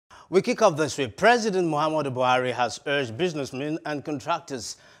We kick off this week. President Muhammadu Buhari has urged businessmen and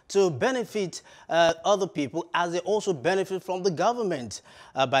contractors to benefit other people as they also benefit from the government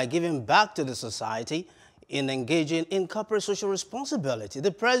by giving back to the society in engaging in corporate social responsibility.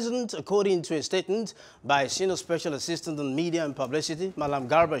 The president, according to a statement by Senior Special Assistant on Media and Publicity, Malam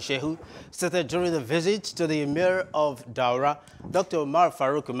Garba Shehu, stated during the visit to the Emir of Daura, Dr. Umar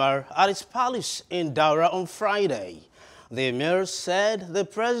Farouk Umar, at his palace in Daura on Friday. The Emir said the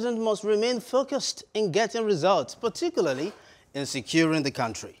president must remain focused in getting results, particularly in securing the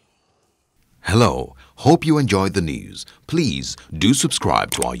country. Hello, hope you enjoyed the news. Please do subscribe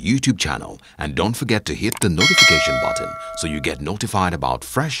to our YouTube channel and don't forget to hit the notification button so you get notified about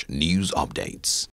fresh news updates.